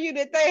tell you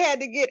that they had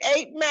to get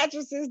 8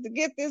 mattresses to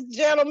get this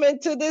gentleman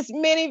to this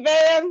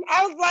minivan,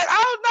 I was like,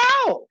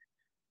 oh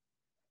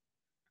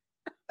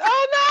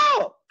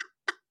no.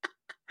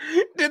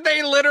 Did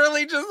they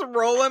literally just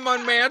roll him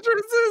on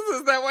mattresses?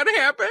 Is that what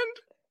happened?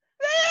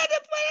 They had to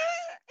put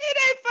it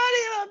ain't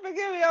funny.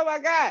 Forgive me. Oh my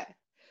God.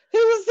 He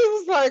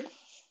was like,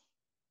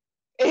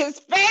 his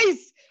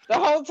face the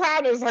whole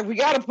time. It was like, we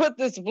got to put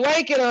this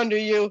blanket under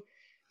you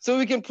so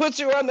we can put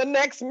you on the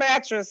next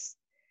mattress.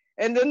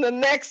 And then the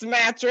next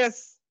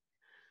mattress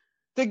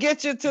to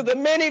get you to the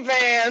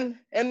minivan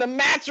and the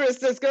mattress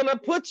that's going to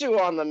put you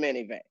on the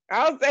minivan.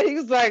 He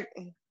was like,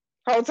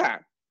 whole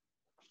time.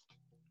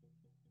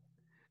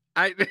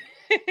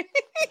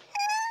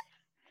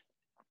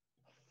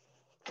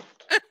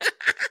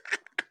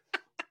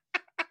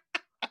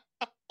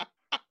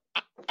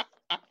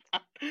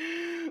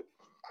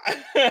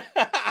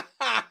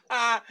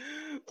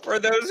 For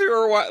those who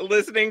are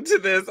listening to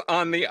this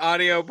on the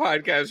audio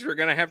podcast, you're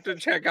going to have to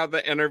check out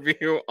the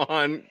interview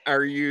on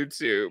our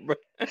YouTube.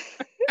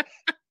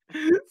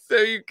 So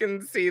you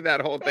can see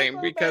that whole thing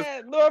so because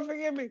bad. Lord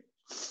forgive me.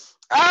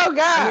 Oh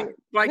God.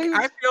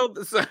 I feel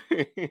the same.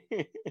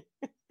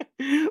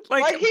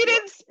 like he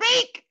didn't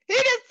speak. He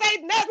didn't say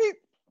nothing.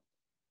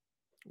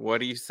 What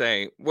do you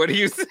say?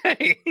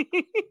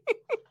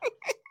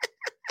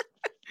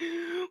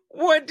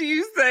 What do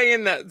you say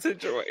in that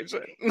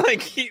situation?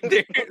 Like,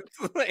 there's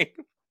like,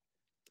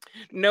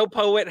 no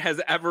poet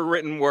has ever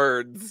written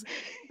words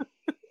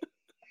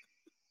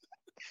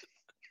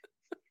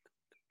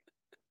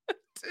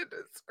to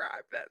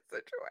describe that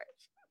situation.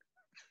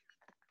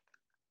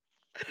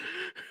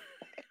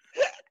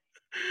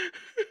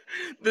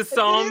 The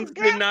Psalms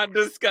did not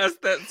discuss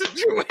that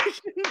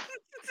situation.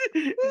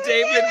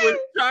 David was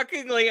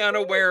shockingly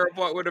unaware of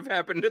what would have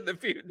happened in the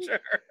future.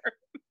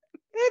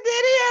 And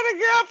then he had a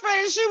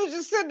girlfriend, and she was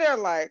just sitting there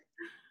like.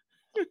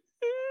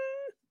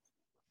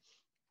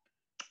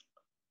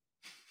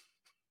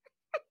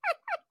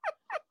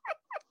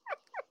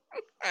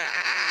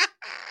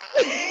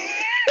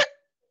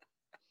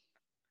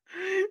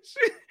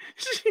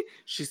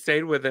 She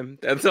stayed with him.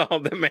 That's all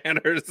that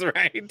matters,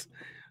 right?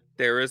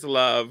 There is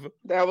love.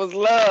 That was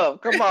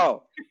love. Come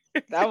on.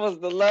 That was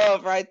the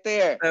love right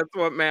there. That's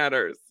what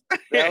matters.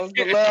 That was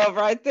the love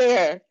right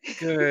there.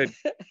 Good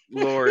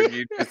Lord,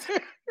 you just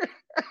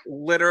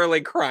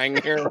literally crying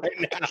here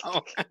right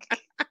now.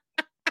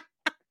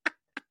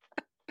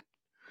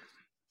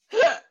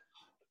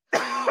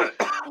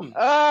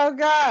 Oh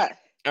God.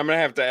 I'm gonna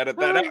have to edit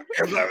that out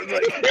because I was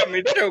like, got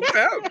me choked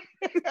up.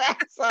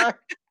 Sorry.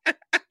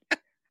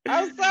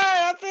 I'm sorry,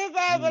 I feel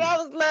bad, but I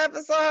was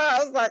laughing so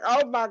hard. I was like,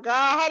 oh my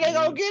God, how they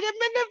gonna get him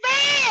in the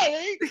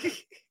van?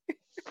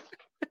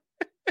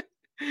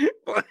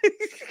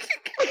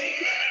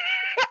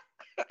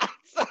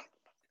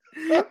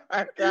 Oh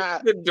my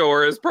God. The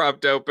door is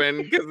propped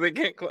open because they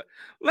can't close.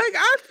 Like,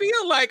 I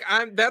feel like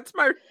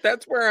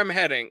that's where I'm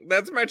heading.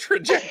 That's my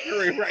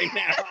trajectory right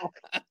now.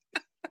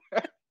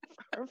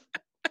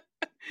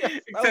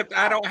 Except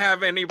I don't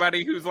have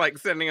anybody who's like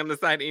sitting on the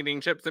side eating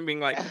chips and being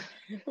like,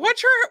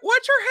 "Watch your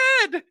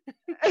head."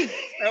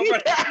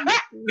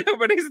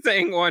 Nobody's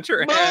saying "watch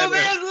your head." Move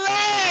his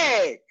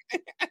leg.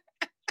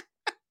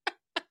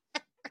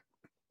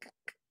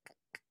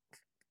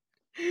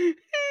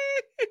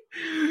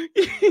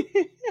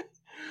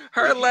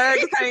 Her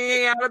legs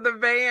hanging out of the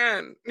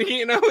van.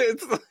 You know,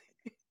 it's like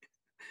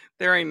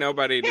there ain't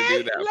nobody to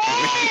do that leg.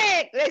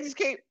 For me. They just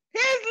keep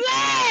his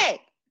leg.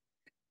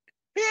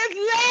 His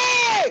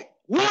leg!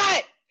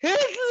 What? His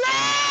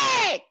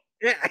leg!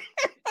 Yeah.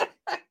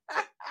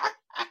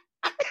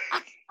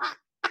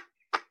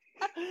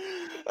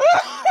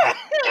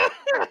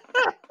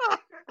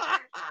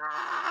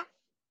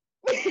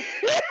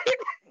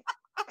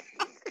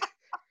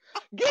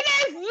 Get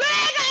his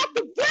leg off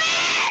the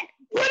bed!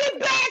 Put it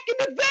back in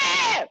the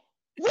bed!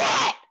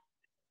 What?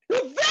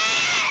 The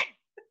bed!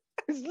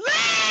 His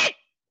leg!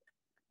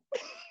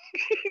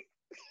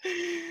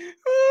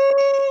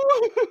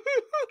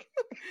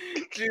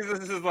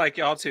 Jesus is like,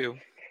 y'all too.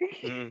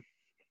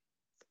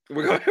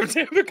 We're going to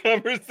have a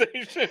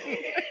conversation.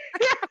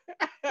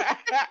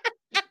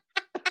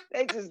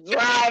 They just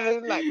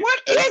driving like, what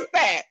is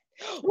that?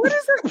 What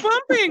is that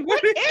bumping?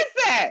 What is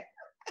that?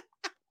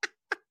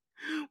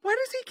 Why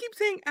does he keep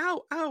saying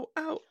ow, ow,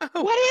 ow,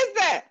 ow? What is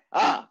that?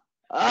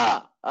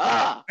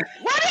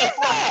 What is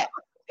that?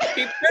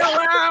 He fell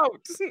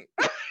out.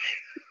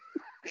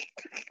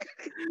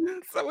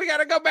 So we got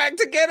to go back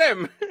to get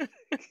him.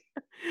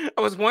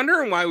 I was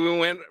wondering why we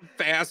went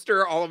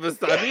faster all of a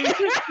sudden.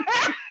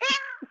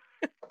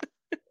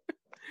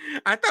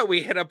 I thought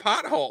we hit a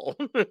pothole.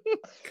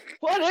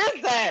 What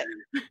is that?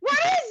 What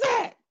is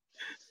that?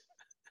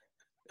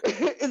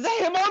 Is that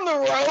him on the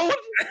road?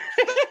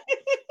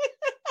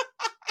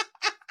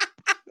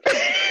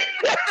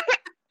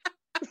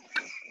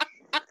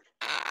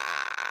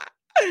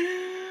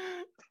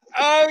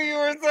 Oh, you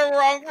were so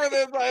wrong for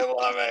this. I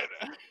love it.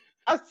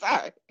 I'm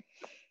sorry.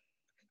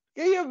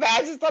 Can you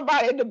imagine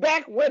somebody in the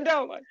back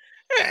window like,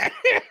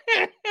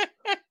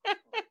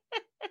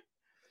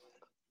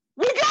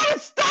 we gotta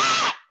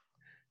stop!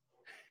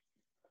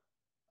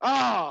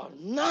 Oh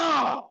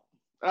no!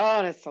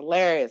 Oh, that's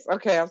hilarious.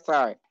 Okay, I'm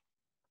sorry.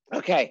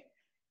 Okay.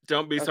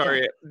 Don't be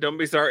sorry. Don't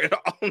be sorry at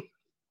all.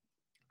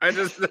 I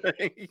just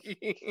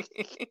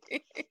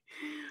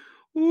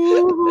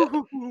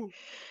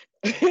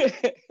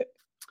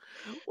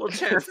Well,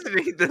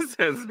 Chastity, this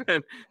has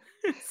been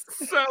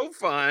so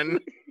fun.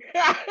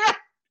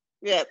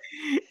 Yes.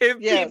 If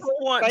people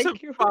want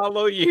to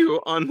follow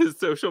you on the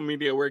social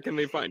media, where can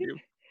they find you?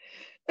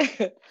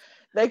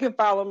 They can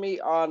follow me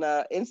on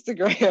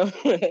Instagram.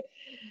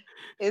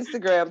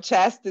 Instagram,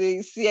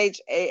 Chastity,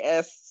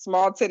 CHAS,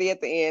 small titty at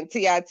the end,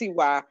 TITY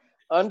 _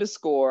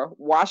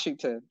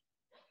 Washington.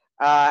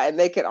 And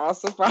they can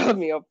also follow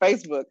me on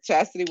Facebook,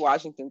 Chastity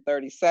Washington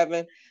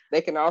 37.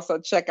 They can also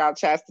check out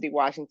Chastity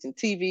Washington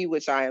TV,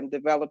 which I am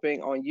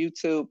developing on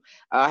YouTube.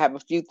 I have a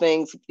few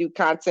things, a few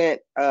content,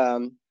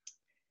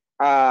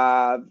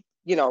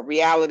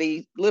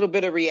 reality, little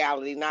bit of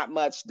reality, not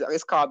much.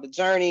 It's called The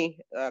Journey,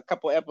 a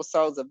couple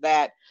episodes of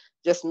that.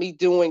 Just me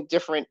doing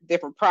different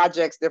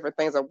projects, different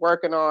things I'm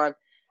working on.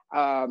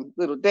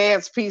 Little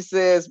dance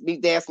pieces, me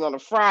dancing on a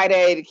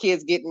Friday, the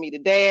kids getting me to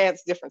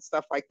dance, different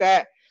stuff like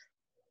that.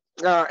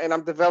 And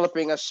I'm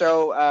developing a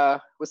show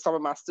with some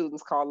of my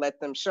students called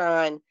Let Them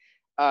Shine,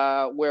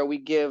 where we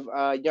give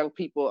young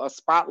people a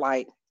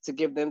spotlight to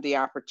give them the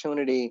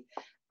opportunity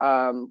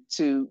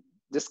to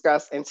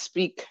discuss and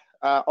speak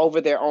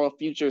over their own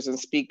futures and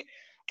speak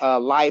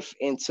life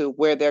into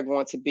where they're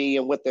going to be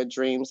and what their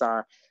dreams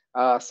are.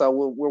 So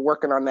we're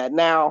working on that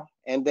now,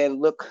 and then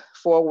look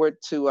forward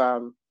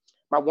to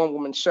my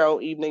one-woman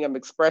show, Evening of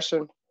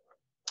Expression,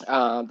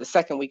 the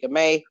third week of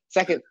May,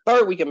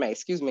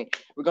 excuse me.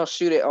 We're going to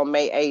shoot it on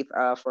May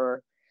 8th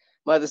for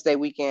Mother's Day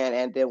weekend,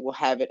 and then we'll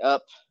have it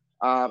up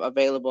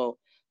available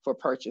for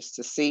purchase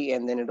to see,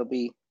 and then it'll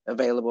be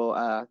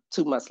available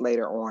 2 months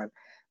later on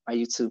my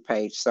YouTube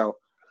page. So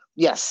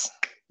yes.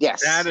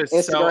 That is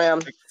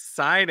Instagram. So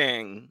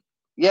exciting.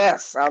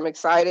 Yes, I'm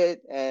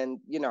excited. And,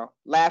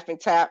 Laughing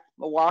Tap,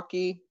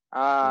 Milwaukee,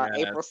 Yes.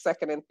 April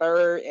 2nd and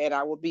 3rd. And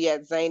I will be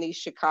at Zany,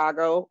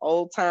 Chicago,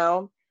 Old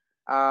Town,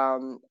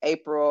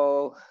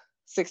 April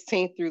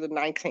 16th through the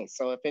 19th.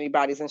 So if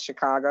anybody's in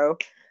Chicago,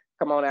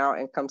 come on out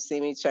and come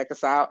see me, check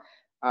us out.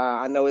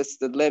 I know it's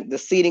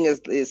the seating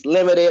is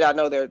limited. I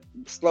know they're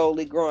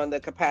slowly growing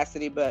the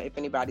capacity, but if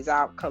anybody's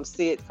out, come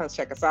see it, come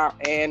check us out,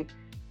 and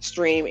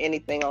stream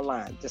anything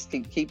online. Just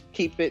keep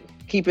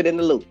it in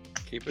the loop.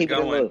 Keep it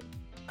going.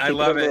 I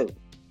love it.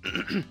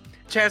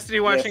 Chastity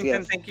Washington,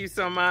 yes. Thank you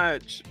so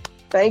much.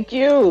 Thank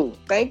you.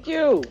 Thank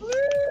you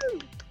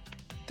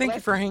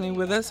for hanging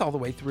with us all the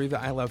way through the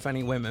I Love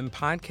Funny Women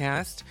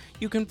podcast.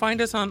 You can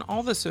find us on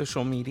all the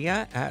social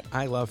media at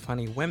I Love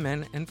Funny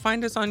Women, and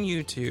find us on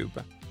YouTube.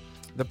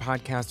 The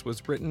podcast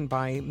was written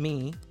by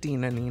me,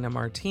 Dina Nina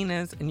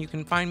Martinez, and you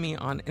can find me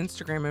on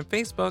Instagram and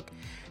Facebook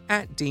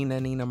at Dina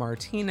Nina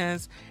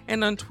Martinez,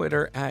 and on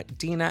Twitter at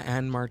Dina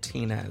N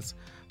Martinez.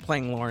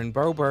 Playing Lauren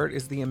Boebert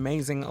is the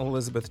amazing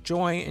Elizabeth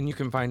Joy, and you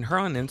can find her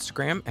on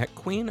Instagram at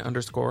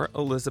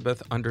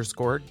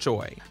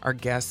Queen_Elizabeth_Joy. Our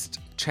guest,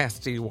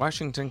 Chastity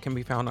Washington, can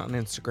be found on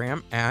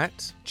Instagram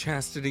at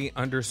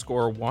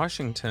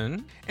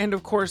Chastity_Washington. And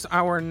of course,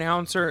 our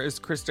announcer is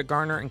Krista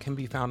Garner and can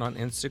be found on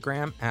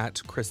Instagram at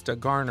Krista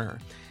Garner.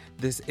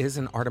 This is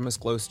an Artemis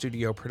Glow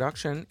Studio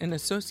production in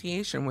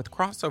association with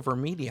Crossover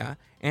Media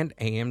and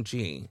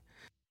AMG.